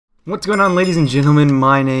What's going on, ladies and gentlemen?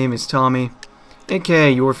 My name is Tommy,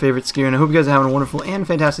 aka YourFavSkier, and I hope you guys are having a wonderful and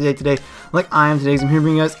fantastic day today, like I am today. I'm here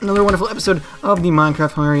bringing you guys another wonderful episode of the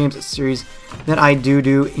Minecraft Hunger Games series that I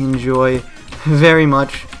do enjoy very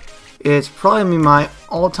much. It's probably my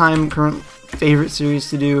all-time current favorite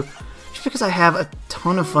series to do, just because I have a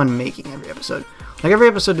ton of fun making every episode. Like, every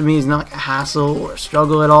episode to me is not like a hassle or a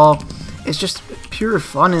struggle at all. It's just pure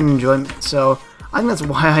fun and enjoyment. So I think that's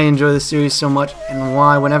why I enjoy this series so much, and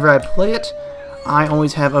why whenever I play it, I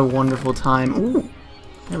always have a wonderful time. Ooh,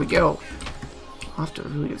 there we go. Off to a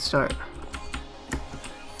really good start.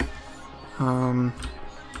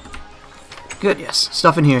 Good, yes,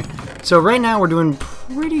 stuff in here. So right now we're doing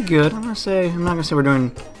pretty good. I'm not gonna say we're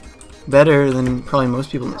doing better than probably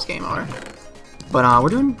most people in this game are, but we're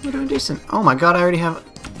doing decent. Oh my god, I already have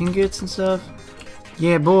ingots and stuff.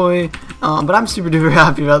 Yeah, boy. But I'm super duper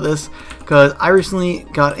happy about this, because I recently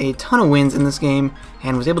got a ton of wins in this game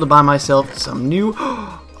and was able to buy myself some new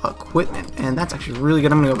equipment, and that's actually really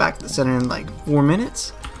good. I'm gonna go back to the center in like 4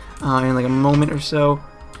 minutes, in like a moment or so,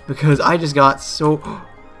 because I just got so...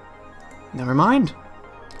 Never mind.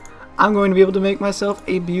 I'm going to be able to make myself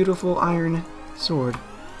a beautiful iron sword.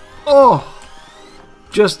 Oh!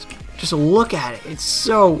 Just look at it. It's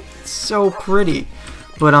so pretty.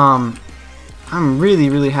 But I'm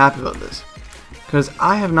really happy about this, because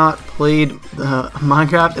I have not played the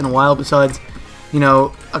Minecraft in a while, besides, you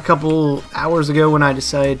know, a couple hours ago when I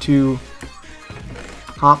decided to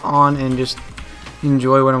hop on and just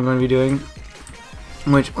enjoy what I'm going to be doing,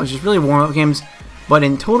 which was just really warm-up games. But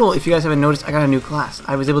in total, if you guys haven't noticed, I got a new class.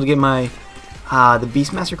 I was able to get my the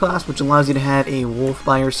Beastmaster class, which allows you to have a wolf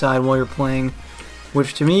by your side while you're playing,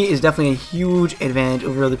 which to me is definitely a huge advantage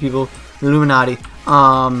over other people. Illuminati.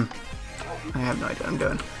 I have no idea what I'm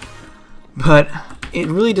doing. But it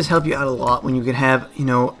really does help you out a lot when you can have, you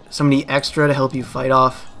know, somebody extra to help you fight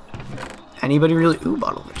off anybody really. Ooh,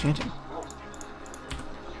 bottle of enchanting.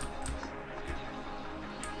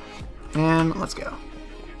 And let's go.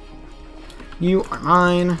 You are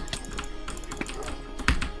mine.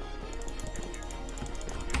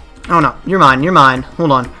 Oh no, you're mine, you're mine.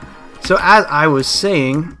 Hold on. So as I was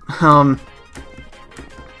saying, come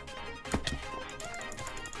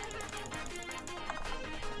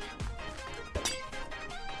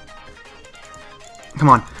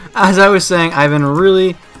on. As I was saying, I've been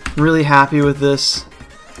really happy with this.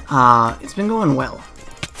 It's been going well.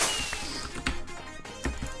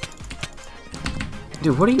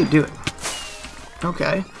 Dude, what are you doing?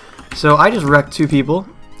 Okay. So I just wrecked 2 people.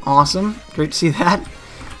 Awesome. Great to see that.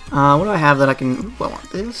 What do I have that I can... Ooh, I want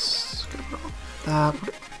this. That.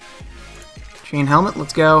 Chain helmet.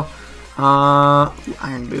 Let's go.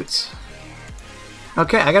 Iron boots.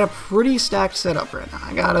 Okay, I got a pretty stacked setup right now.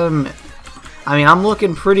 I gotta admit. I mean, I'm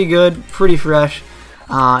looking pretty good, pretty fresh,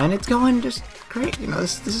 and it's going just great. You know,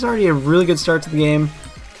 this is already a really good start to the game.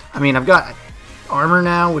 I mean, I've got armor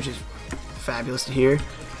now, which is fabulous to hear.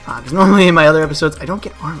 Because normally in my other episodes, I don't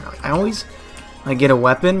get armor. Like, I always like get a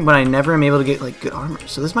weapon, but I never am able to get like good armor.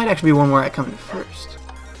 So this might actually be one where I come in first,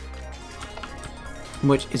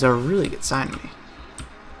 which is a really good sign to me.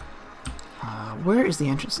 Where is the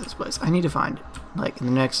entrance to this place? I need to find it, like in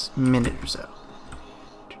the next minute or so.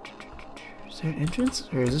 Is there an entrance?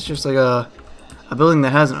 Or is this just like a building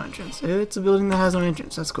that has no entrance? It's a building that has no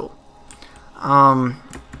entrance. That's cool. Oh,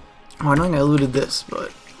 I don't think I looted this,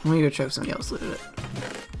 but let me go check if somebody else looted it.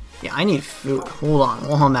 Yeah, I need food. Hold on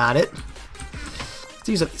while I'm at it. Let's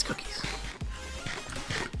use up these cookies.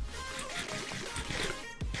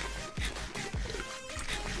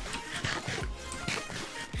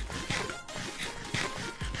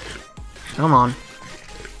 Come on.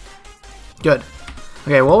 Good.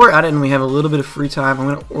 Okay, while we're at it and we have a little bit of free time, I'm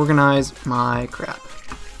going to organize my crap.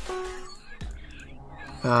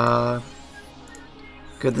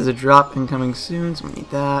 Good, there's a drop incoming soon, so we need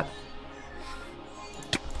that.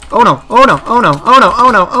 Oh no, oh no, oh no, oh no,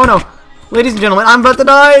 oh no, oh no! Ladies and gentlemen, I'm about to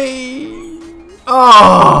die!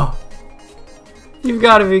 Oh! You've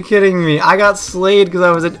got to be kidding me. I got slayed because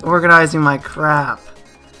I was organizing my crap.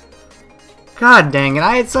 God dang it,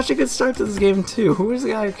 I had such a good start to this game too. Who was the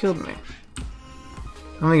guy who killed me?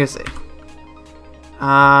 Let me go see. 8.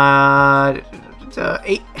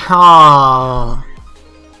 Oh,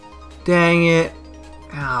 dang it.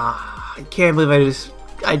 I can't believe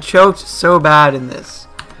I choked so bad in this.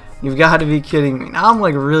 You've got to be kidding me. Now I'm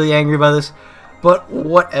like really angry about this, but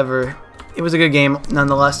whatever. It was a good game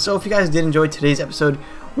nonetheless. So if you guys did enjoy today's episode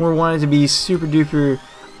or wanted to be super duper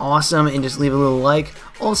awesome and just leave a little like.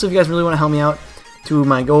 Also, if you guys really want to help me out to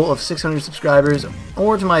my goal of 600 subscribers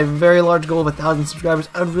or to my very large goal of 1,000 subscribers,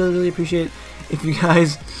 I would really appreciate if you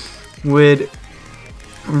guys would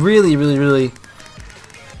really, really, really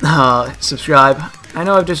subscribe. I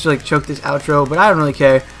know I've just like choked this outro, but I don't really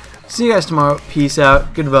care. See you guys tomorrow. Peace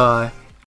out. Goodbye.